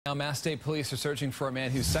Now, Mass State Police are searching for a man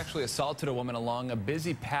who sexually assaulted a woman along a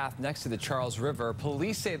busy path next to the Charles River.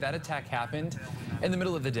 Police say that attack happened in the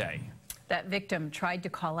middle of the day. That victim tried to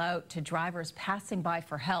call out to drivers passing by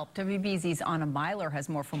for help. WBZ's Anna Meiler has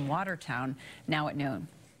more from Watertown now at noon.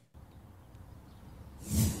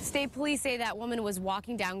 State police say that woman was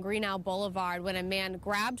walking down Greenhow Boulevard when a man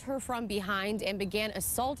grabbed her from behind and began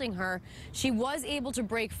assaulting her. She was able to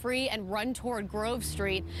break free and run toward Grove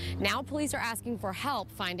Street. Now police are asking for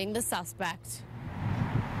help finding the suspect.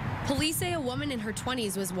 Police say a woman in her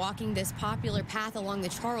 20s was walking this popular path along the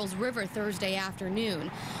Charles River Thursday afternoon.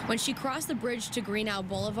 When she crossed the bridge to Greenhow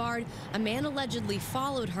Boulevard, a man allegedly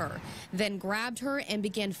followed her, then grabbed her and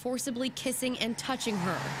began forcibly kissing and touching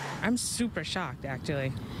her. I'm super shocked,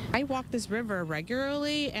 actually. I walk this river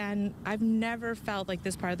regularly, and I've never felt like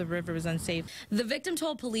this part of the river was unsafe. The victim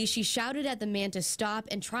told police she shouted at the man to stop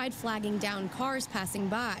and tried flagging down cars passing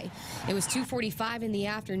by. It was 2:45 in the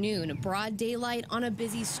afternoon, broad daylight on a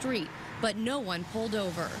busy street, but no one pulled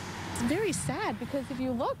over. It's very sad because if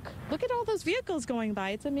you look at all those vehicles going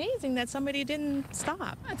by. It's amazing that somebody didn't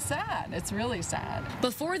stop. It's sad. It's really sad.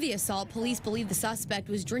 Before the assault, police believe the suspect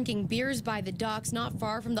was drinking beers by the docks not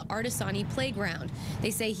far from the Artisani playground. They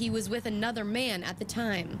say he was with another man at the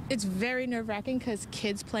time. It's very nerve-wracking because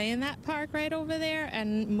kids play in that park right over there,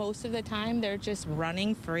 and most of the time they're just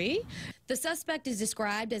running free. The suspect is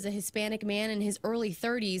described as a Hispanic man in his early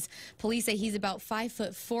 30s. Police say he's about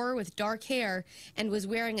 5'4" with dark hair and was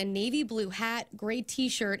wearing a navy blue hat, gray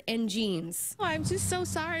t-shirt, and jeans. Oh, I'm just so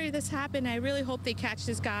sorry this happened. I really hope they catch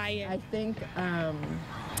this guy. I think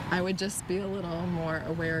I would just be a little more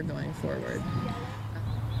aware going forward.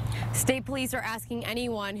 State police are asking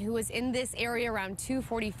anyone who was in this area around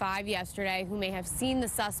 2:45 yesterday who may have seen the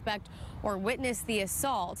suspect or witnessed the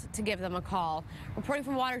assault to give them a call. Reporting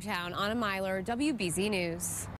from Watertown, Anna Meiler, WBZ News.